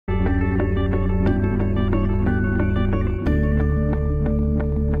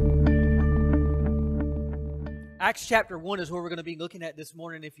Acts chapter 1 is where we're going to be looking at this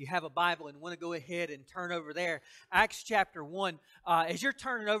morning. If you have a Bible and want to go ahead and turn over there, Acts chapter 1. As you're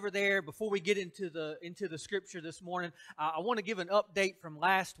turning over there, before we get into the scripture this morning, I want to give an update from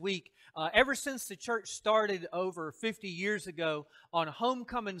last week. Ever since the church started over 50 years ago, on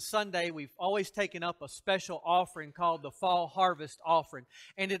Homecoming Sunday, we've always taken up a special offering called the Fall Harvest Offering.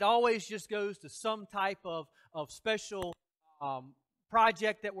 And it always just goes to some type of special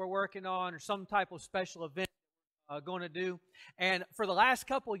project that we're working on or some type of special event going to do. And for the last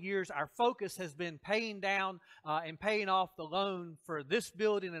couple of years, our focus has been paying down and paying off the loan for this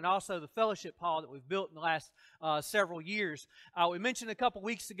building and also the fellowship hall that we've built in the last several years. We mentioned a couple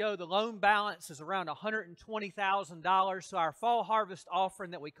weeks ago the loan balance is around $120,000. So our fall harvest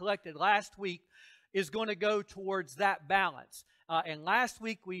offering that we collected last week is going to go towards that balance. And last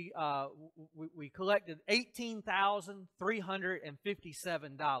week we collected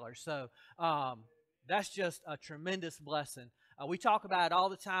 $18,357. So that's just a tremendous blessing. We talk about it all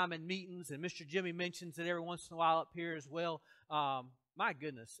the time in meetings, and Mr. Jimmy mentions it every once in a while up here as well. My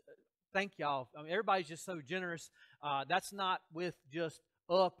goodness, thank y'all. I mean, everybody's just so generous. That's not with just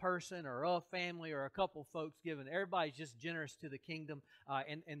a person or a family or a couple folks giving. Everybody's just generous to the kingdom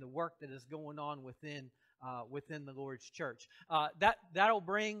and the work that is going on within the Lord's church. That'll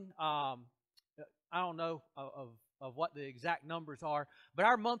bring I don't know of what the exact numbers are, but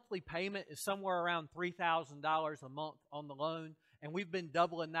our monthly payment is somewhere around $3,000 a month on the loan, and we've been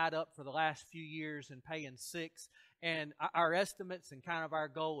doubling that up for the last few years and paying $6,000. And our estimates and kind of our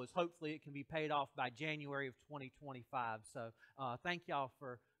goal is hopefully it can be paid off by January of 2025. So thank y'all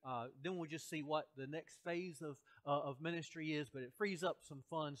for. Then we'll just see what the next phase of ministry is, but it frees up some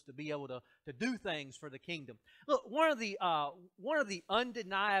funds to be able to do things for the kingdom. Look, one of the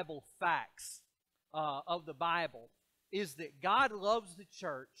undeniable facts of the Bible is that God loves the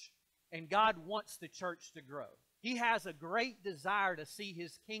church and God wants the church to grow. He has a great desire to see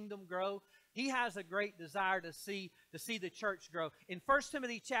His kingdom grow. He has a great desire to see the church grow. In 1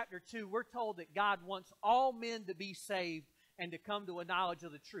 Timothy chapter 2, we're told that God wants all men to be saved and to come to a knowledge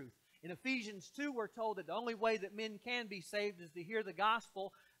of the truth. In Ephesians 2, we're told that the only way that men can be saved is to hear the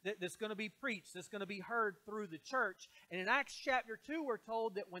gospel that's going to be preached, that's going to be heard through the church. And in Acts chapter 2, we're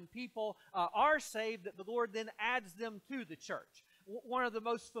told that when people are saved, that the Lord then adds them to the church. One of the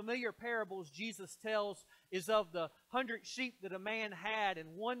most familiar parables Jesus tells is of the 100 sheep that a man had,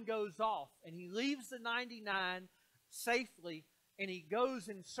 and one goes off, and he leaves the 99 safely, and he goes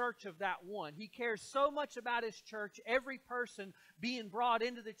in search of that one. He cares so much about his church, every person being brought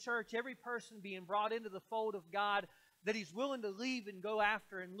into the church, every person being brought into the fold of God, that he's willing to leave and go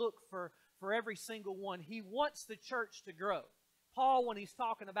after and look for every single one. He wants the church to grow. Paul, when he's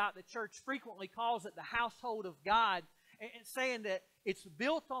talking about the church, frequently calls it the household of God, and saying that it's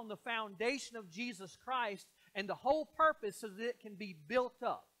built on the foundation of Jesus Christ, and the whole purpose is that it can be built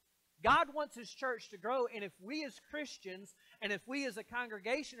up. God wants His church to grow, and if we as Christians and if we as a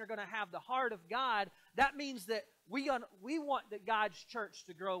congregation are going to have the heart of God, that means that we want that God's church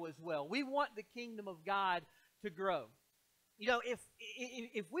to grow as well. We want the kingdom of God to grow. You know, if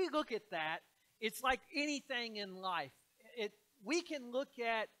we look at that, it's like anything in life. We can look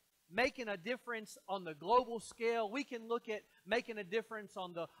at making a difference on the global scale. We can look at making a difference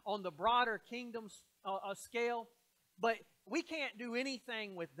on the broader kingdom scale. But we can't do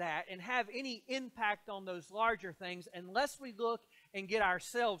anything with that and have any impact on those larger things unless we look and get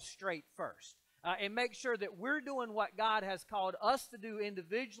ourselves straight first. And make sure that we're doing what God has called us to do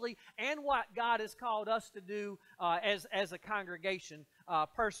individually and what God has called us to do as a congregation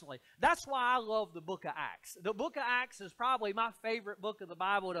personally. That's why I love the book of Acts. The book of Acts is probably my favorite book of the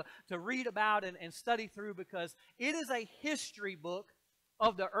Bible to read about and study through, because it is a history book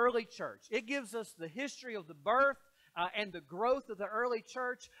of the early church. It gives us the history of the birth and the growth of the early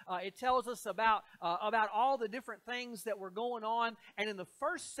church. It tells us about all the different things that were going on. And in the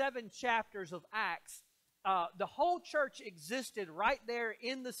first 7 chapters of Acts, the whole church existed right there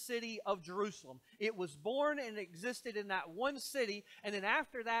in the city of Jerusalem. It was born and existed in that one city. And then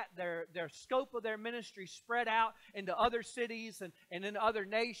after that, their scope of their ministry spread out into other cities and then other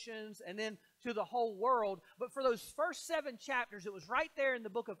nations and then to the whole world. But for those first 7 chapters, it was right there in the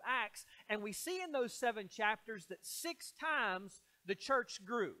book of Acts. And we see in those 7 chapters that 6 times the church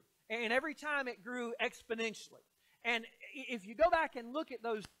grew. And every time it grew exponentially. And if you go back and look at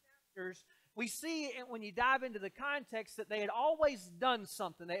those chapters, we see when you dive into the context that they had always done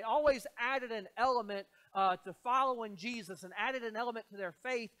something. They always added an element to following Jesus and added an element to their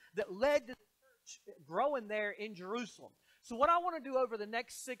faith that led to the church growing there in Jerusalem. So what I want to do over the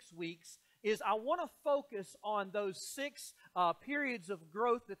next 6 weeks is I want to focus on those 6 periods of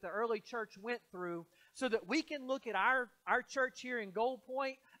growth that the early church went through so that we can look at our church here in Gold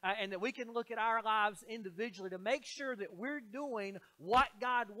Point and that we can look at our lives individually to make sure that we're doing what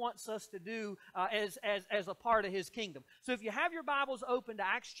God wants us to do as a part of His kingdom. So if you have your Bibles open to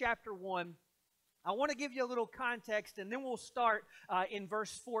Acts chapter 1, I want to give you a little context, and then we'll start in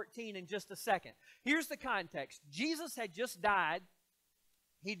verse 14 in just a second. Here's the context. Jesus had just died.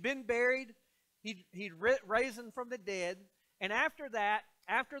 He'd been buried. He'd risen from the dead. And after that,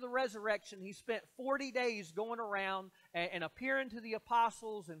 after the resurrection, he spent 40 days going around and appearing to the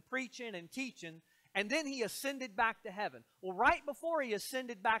apostles and preaching and teaching. And then he ascended back to heaven. Well, right before he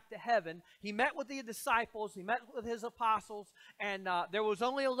ascended back to heaven, he met with the disciples, he met with his apostles, and there was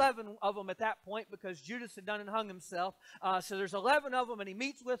only 11 of them at that point because Judas had done and hung himself. So there's 11 of them, and he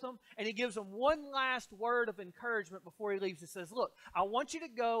meets with them, and he gives them one last word of encouragement before he leaves. He says, look, I want you to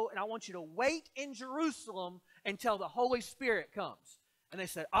go, and I want you to wait in Jerusalem until the Holy Spirit comes. And they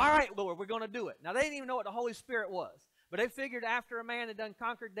said, all right, Lord, we're going to do it. Now, they didn't even know what the Holy Spirit was. But they figured after a man had done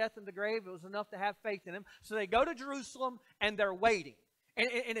conquered death and the grave, it was enough to have faith in him. So they go to Jerusalem, and they're waiting.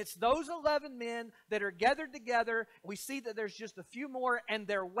 And it's those 11 men that are gathered together. We see that there's just a few more, and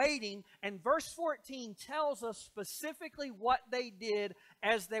they're waiting. And verse 14 tells us specifically what they did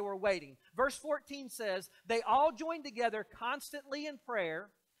as they were waiting. Verse 14 says, they all joined together constantly in prayer,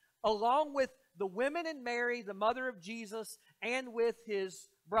 along with the women and Mary, the mother of Jesus, and with his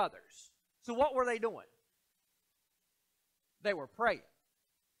brothers. So what were they doing? They were praying.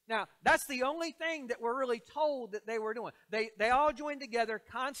 Now, that's the only thing that we're really told that they were doing. They all joined together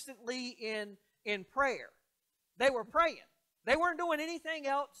constantly in prayer. They were praying. They weren't doing anything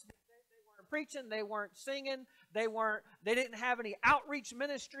else. They weren't preaching. They weren't singing. They didn't have any outreach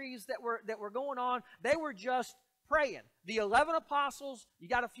ministries that were going on. They were just praying. The 11 apostles, you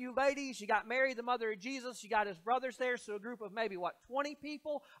got a few ladies, you got Mary, the mother of Jesus, you got his brothers there, so a group of maybe, 20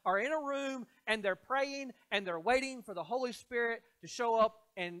 people are in a room, and they're praying, and they're waiting for the Holy Spirit to show up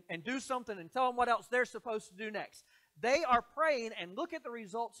and do something and tell them what else they're supposed to do next. They are praying, and look at the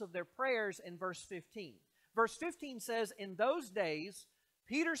results of their prayers in verse 15. Verse 15 says, in those days,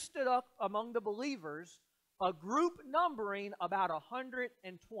 Peter stood up among the believers, a group numbering about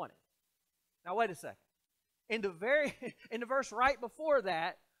 120. Now, wait a second. In the verse right before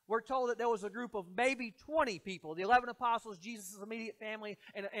that, we're told that there was a group of maybe 20 people, the 11 apostles, Jesus' immediate family,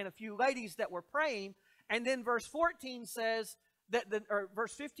 and a few ladies that were praying. And then verse 14 says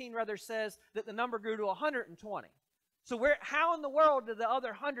verse 15 rather says that the number grew to 120. So how in the world did the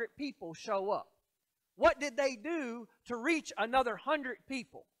other 100 people show up? What did they do to reach another 100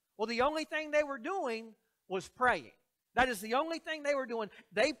 people? Well, the only thing they were doing was praying. That is the only thing they were doing.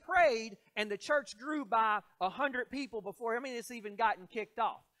 They prayed, and the church grew by 100 people before it's even gotten kicked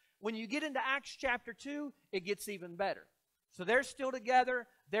off. When you get into Acts chapter 2, it gets even better. So they're still together.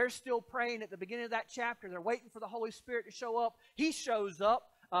 They're still praying at the beginning of that chapter. They're waiting for the Holy Spirit to show up. He shows up.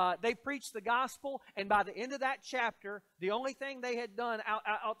 They preached the gospel, and by the end of that chapter, the only thing they had done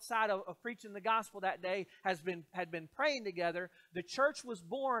outside of preaching the gospel that day had been praying together. The church was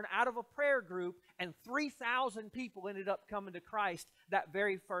born out of a prayer group, and 3,000 people ended up coming to Christ that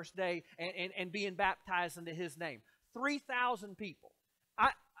very first day and being baptized into His name. 3,000 people.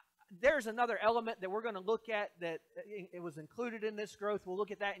 There's another element that we're going to look at that it was included in this growth. We'll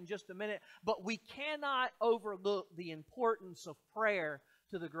look at that in just a minute. But we cannot overlook the importance of prayer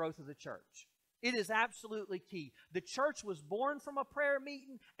to the growth of the church. It is absolutely key. The church was born from a prayer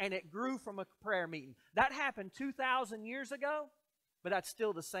meeting, and it grew from a prayer meeting. That happened 2,000 years ago, but that's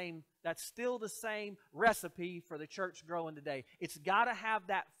still the same recipe for the church growing today. It's got to have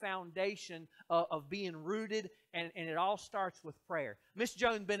that foundation of being rooted, and it all starts with prayer. Miss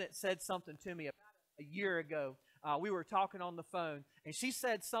Joan Bennett said something to me about a year ago. We were talking on the phone, and she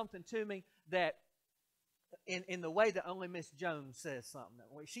said something to me that in the way that only Miss Jones says something.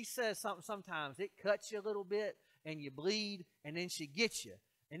 She says something sometimes, it cuts you a little bit, and you bleed, and then she gets you.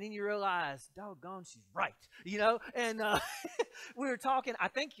 And then you realize, doggone, she's right. And we were talking,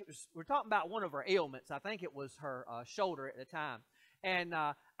 we were talking about one of her ailments. I think it was her shoulder at the time. And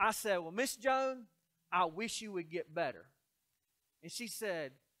I said, well, Miss Joan, I wish you would get better. And she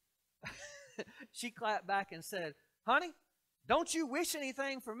said, she clapped back and said, honey, don't you wish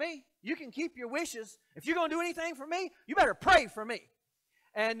anything for me. You can keep your wishes. If you're going to do anything for me, you better pray for me.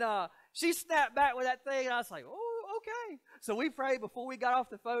 And she snapped back with that thing, and I was like, oh, okay. So we prayed before we got off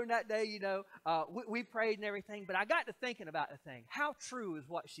the phone that day, we prayed and everything. But I got to thinking about the thing. How true is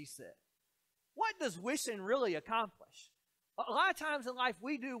what she said? What does wishing really accomplish? A lot of times in life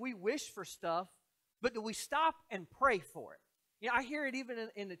we wish for stuff, but do we stop and pray for it? I hear it even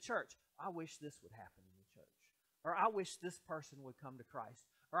in the church. I wish this would happen in the church. Or I wish this person would come to Christ.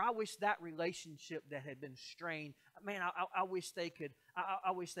 or I wish that relationship that had been strained, man, I wish they could,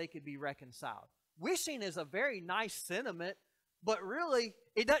 I wish they could be reconciled. Wishing is a very nice sentiment, but really,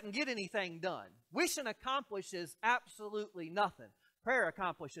 it doesn't get anything done. Wishing accomplishes absolutely nothing. Prayer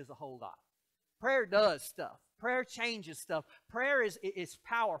accomplishes a whole lot. Prayer does stuff. Prayer changes stuff. Prayer is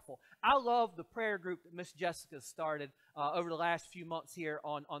powerful. I love the prayer group that Miss Jessica started over the last few months here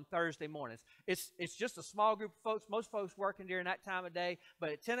on Thursday mornings. It's just a small group of folks. Most folks working during that time of day.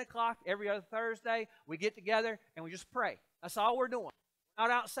 But at 10 o'clock every other Thursday, we get together and we just pray. That's all we're doing. Not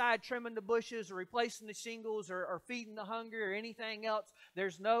outside trimming the bushes or replacing the shingles or feeding the hungry or anything else.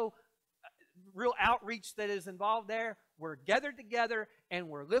 There's no real outreach that is involved there. We're gathered together and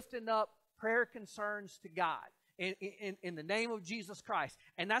we're lifting up prayer concerns to God in the name of Jesus Christ.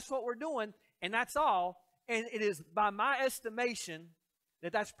 And that's what we're doing, and that's all. And it is, by my estimation,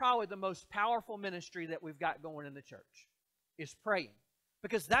 that's probably the most powerful ministry that we've got going in the church, is praying.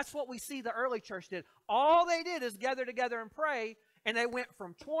 Because that's what we see the early church did. All they did is gather together and pray, and they went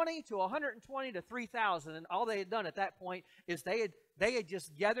from 20 to 120 to 3,000. And all they had done at that point is they had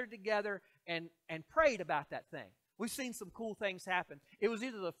just gathered together and prayed about that thing. We've seen some cool things happen. It was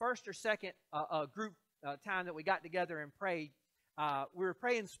either the first or second group time that we got together and prayed. We were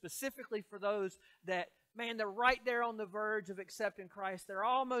praying specifically for those that, man, they're right there on the verge of accepting Christ. They're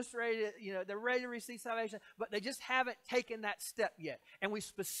almost ready to, they're ready to receive salvation, but they just haven't taken that step yet. And we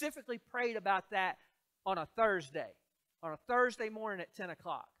specifically prayed about that on a Thursday morning at 10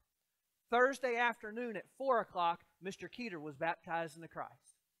 o'clock. Thursday afternoon at 4 o'clock, Mr. Keeter was baptized into Christ.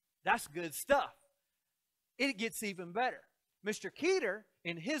 That's good stuff. It gets even better. Mr. Keeter,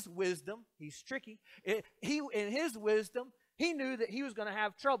 in his wisdom, he's tricky. In his wisdom, he knew that he was going to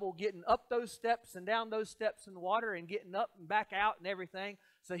have trouble getting up those steps and down those steps in the water and getting up and back out and everything.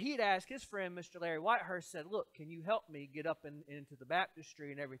 So he'd ask his friend, Mr. Larry Whitehurst, said, look, can you help me get up into the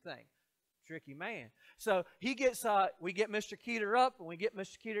baptistry and everything? Tricky man. So we get Mr. Keeter up and we get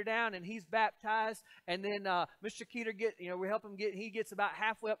Mr. Keeter down and he's baptized. And then Mr. Keeter we help him he gets about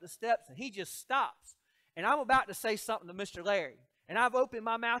halfway up the steps and he just stops. And I'm about to say something to Mr. Larry. And I've opened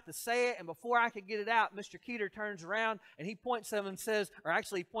my mouth to say it, and before I could get it out, Mr. Keeter turns around, and he points at him and says, or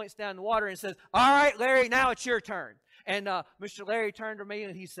actually he points down the water and says, all right, Larry, now it's your turn. And Mr. Larry turned to me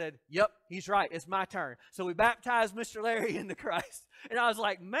and he said, yep, he's right, it's my turn. So we baptized Mr. Larry into Christ. And I was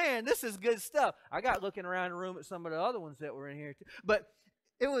like, man, this is good stuff. I got looking around the room at some of the other ones that were in here too. But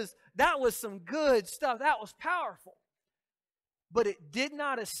that was some good stuff. That was powerful. But it did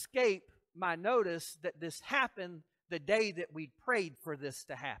not escape my notice that this happened the day that we prayed for this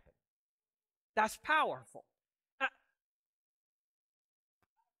to happen. That's powerful.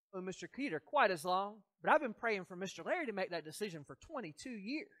 Mr. Keeter quite as long, but I've been praying for Mr. Larry to make that decision for 22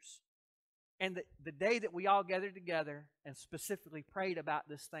 years. And the day that we all gathered together and specifically prayed about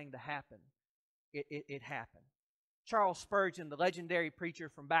this thing to happen, it happened. Charles Spurgeon, the legendary preacher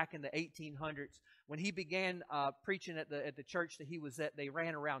from back in the 1800s, when he began preaching at the church that he was at, they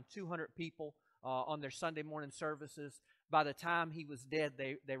ran around 200 people on their Sunday morning services. By the time he was dead,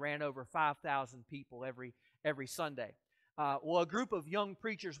 they ran over 5,000 people every Sunday. Well, a group of young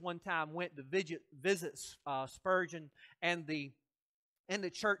preachers one time went to visit Spurgeon and the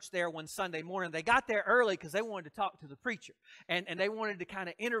church there one Sunday morning. They got there early because they wanted to talk to the preacher. And they wanted to kind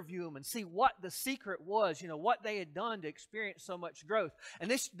of interview him and see what the secret was, what they had done to experience so much growth.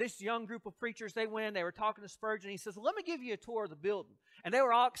 And this young group of preachers, they went in, they were talking to Spurgeon. He says, well, let me give you a tour of the building. And they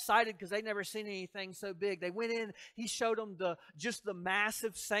were all excited because they'd never seen anything so big. They went in, he showed them just the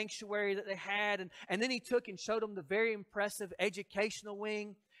massive sanctuary that they had. And then he took and showed them the very impressive educational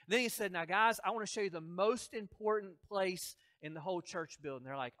wing. Then he said, now guys, I want to show you the most important place in the whole church building.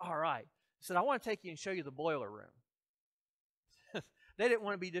 They're like, all right. He said, I want to take you and show you the boiler room. They didn't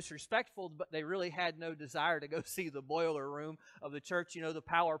want to be disrespectful, but they really had no desire to go see the boiler room of the church. The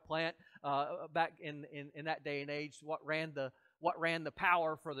power plant back in that day and age, what ran the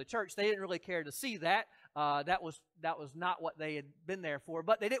power for the church. They didn't really care to see that. That was not what they had been there for.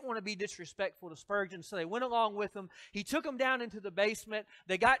 But they didn't want to be disrespectful to Spurgeon, so they went along with him. He took them down into the basement.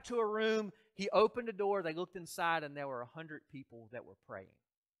 They got to a room. He opened a door. They looked inside, and there were 100 people that were praying.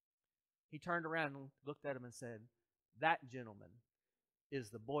 He turned around and looked at them and said, that gentleman is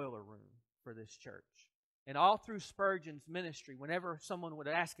the boiler room for this church. And all through Spurgeon's ministry, whenever someone would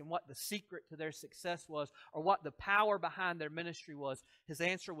ask him what the secret to their success was or what the power behind their ministry was, his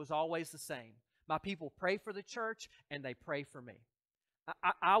answer was always the same. My people pray for the church and they pray for me.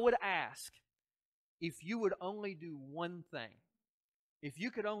 I would ask, if you would only do one thing, if you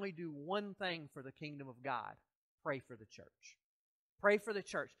could only do one thing for the kingdom of God, pray for the church. Pray for the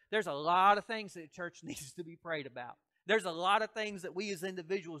church. There's a lot of things that the church needs to be prayed about. There's a lot of things that we as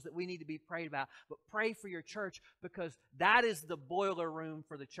individuals that we need to be prayed about, but pray for your church because that is the boiler room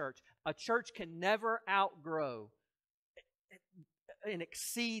for the church. A church can never outgrow and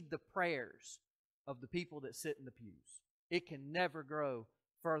exceed the prayers of the people that sit in the pews. It can never grow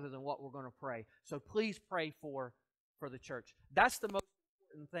further than what we're going to pray. So please pray for the church. That's the most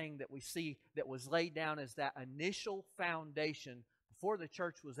important thing that we see that was laid down as that initial foundation before the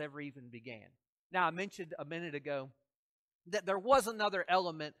church was ever even began. Now, I mentioned a minute ago that there was another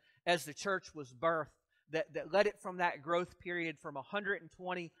element as the church was birthed that led it from that growth period from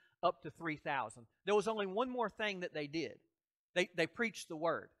 120 up to 3,000. There was only one more thing that they did. They preached the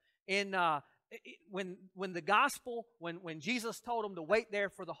word. When the gospel, when Jesus told them to wait there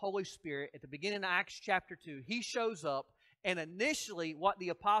for the Holy Spirit at the beginning of Acts chapter 2, He shows up, and initially what the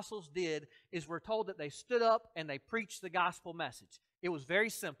apostles did is we're told that they stood up and they preached the gospel message. It was very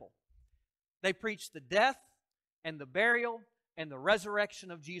simple. They preached the death and the burial and the resurrection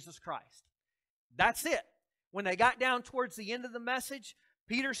of Jesus Christ. That's it. When they got down towards the end of the message,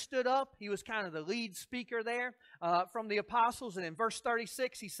 Peter stood up. He was kind of the lead speaker there from the apostles. And in verse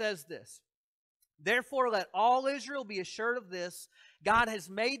 36, he says this: "Therefore let all Israel be assured of this, God has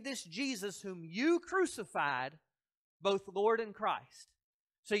made this Jesus whom you crucified both Lord and Christ."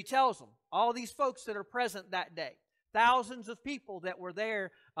 So he tells them, all these folks that are present that day, thousands of people that were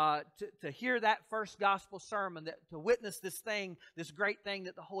there to hear that first gospel sermon, to witness this thing, this great thing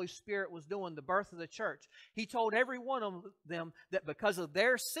that the Holy Spirit was doing, the birth of the church. He told every one of them that because of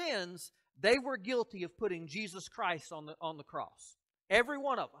their sins, they were guilty of putting Jesus Christ on the cross. Every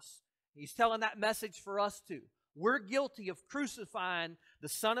one of us. He's telling that message for us too. We're guilty of crucifying the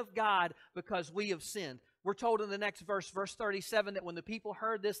Son of God because we have sinned. We're told in the next verse, verse 37, that when the people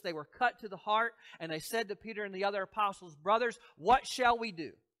heard this, they were cut to the heart, and they said to Peter and the other apostles, "Brothers, what shall we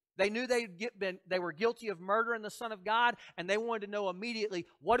do?" They knew they were guilty of murdering the Son of God, and they wanted to know immediately,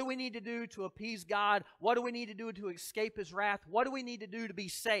 what do we need to do to appease God? What do we need to do to escape His wrath? What do we need to do to be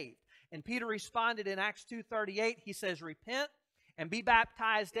saved? And Peter responded in Acts 2:38, he says, "Repent and be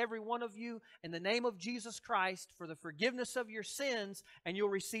baptized, every one of you, in the name of Jesus Christ for the forgiveness of your sins, and you'll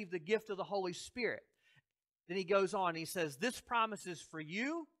receive the gift of the Holy Spirit." Then he goes on, he says, "This promise is for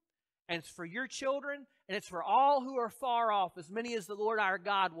you, and it's for your children, and it's for all who are far off, as many as the Lord our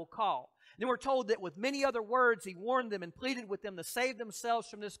God will call." And then we're told that with many other words, he warned them and pleaded with them to save themselves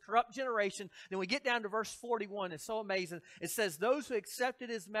from this corrupt generation. Then we get down to verse 41. It's so amazing. It says, "Those who accepted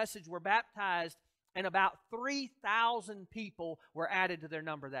his message were baptized, and about 3,000 people were added to their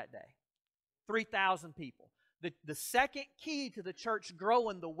number that day." 3,000 people. The second key to the church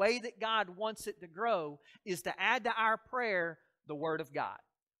growing the way that God wants it to grow is to add to our prayer the Word of God.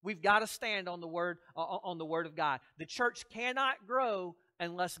 We've got to stand on the Word of God. The church cannot grow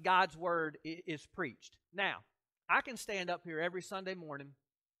unless God's Word is preached. Now, I can stand up here every Sunday morning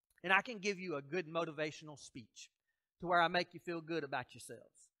and I can give you a good motivational speech to where I make you feel good about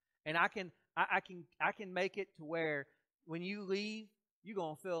yourselves. And I can make it to where when you leave, you're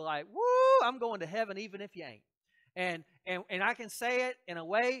going to feel like, woo, I'm going to heaven even if you ain't. And I can say it in a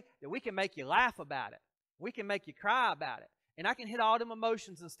way that we can make you laugh about it. We can make you cry about it. And I can hit all them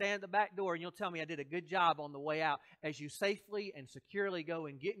emotions and stand at the back door and you'll tell me I did a good job on the way out as you safely and securely go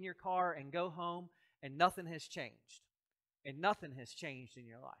and get in your car and go home, and nothing has changed. And nothing has changed in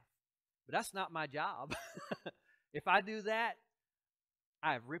your life. But that's not my job. If I do that,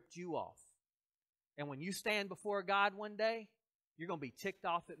 I have ripped you off. And when you stand before God one day, you're going to be ticked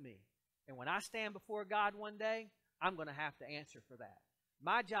off at me. And when I stand before God one day, I'm going to have to answer for that.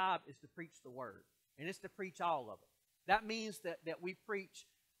 My job is to preach the Word, and it's to preach all of it. That means that we preach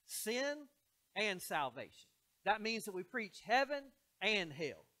sin and salvation. That means that we preach heaven and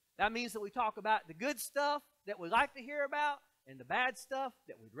hell. That means that we talk about the good stuff that we like to hear about and the bad stuff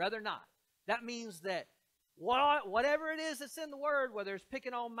that we'd rather not. That means that whatever it is that's in the Word, whether it's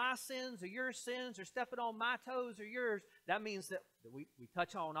picking on my sins or your sins or stepping on my toes or yours, that means that we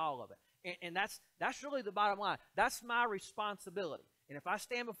touch on all of it. And that's really the bottom line. That's my responsibility. And if I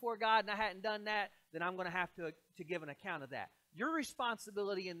stand before God and I hadn't done that, then I'm going to have to give an account of that. Your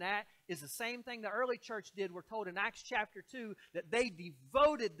responsibility in that is the same thing the early church did. We're told in Acts chapter 2 that they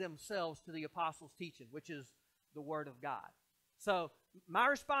devoted themselves to the apostles' teaching, which is the Word of God. So my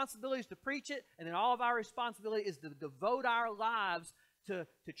responsibility is to preach it, and then all of our responsibility is to devote our lives to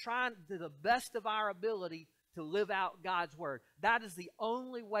trying to the best of our ability to live out God's Word. That is the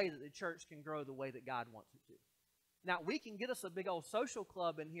only way that the church can grow the way that God wants it to. Now, we can get us a big old social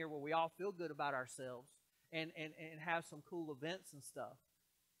club in here where we all feel good about ourselves and have some cool events and stuff.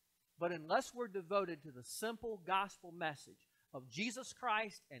 But unless we're devoted to the simple gospel message of Jesus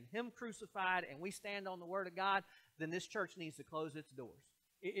Christ and Him crucified, and we stand on the Word of God, then this church needs to close its doors.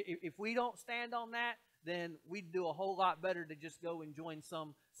 If we don't stand on that, then we'd do a whole lot better to just go and join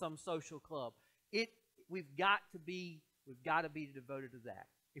some social club. We've got to be devoted to that.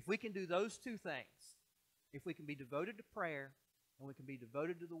 If we can do those two things, if we can be devoted to prayer and we can be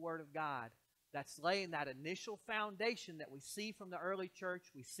devoted to the Word of God, that's laying that initial foundation that we see from the early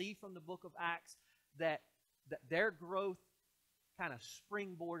church, we see from the book of Acts, that their growth kind of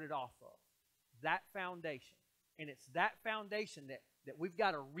springboarded off of. That foundation. And it's that foundation that we've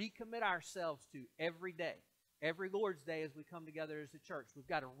got to recommit ourselves to every day. Every Lord's Day as we come together as a church, we've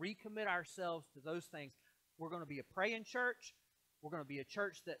got to recommit ourselves to those things. We're going to be a praying church. We're going to be a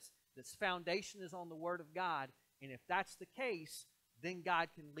church that's foundation is on the Word of God. And if that's the case, then God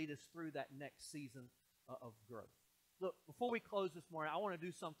can lead us through that next season of growth. Look, before we close this morning, I want to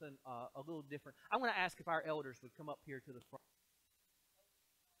do something a little different. I want to ask if our elders would come up here to the front.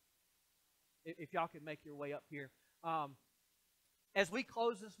 If y'all could make your way up here. As we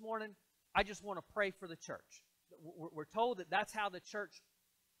close this morning, I just want to pray for the church. We're told that that's how the church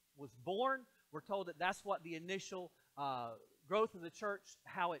was born. We're told that that's what the initial growth of the church,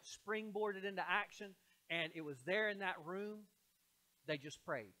 how it springboarded into action. And it was there in that room. They just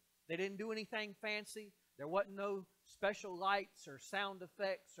prayed. They didn't do anything fancy. There wasn't no special lights or sound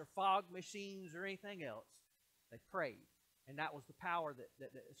effects or fog machines or anything else. They prayed. And that was the power that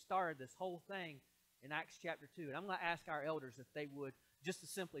started this whole thing in Acts chapter 2. And I'm going to ask our elders if they would just to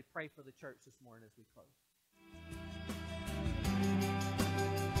simply pray for the church this morning as we close.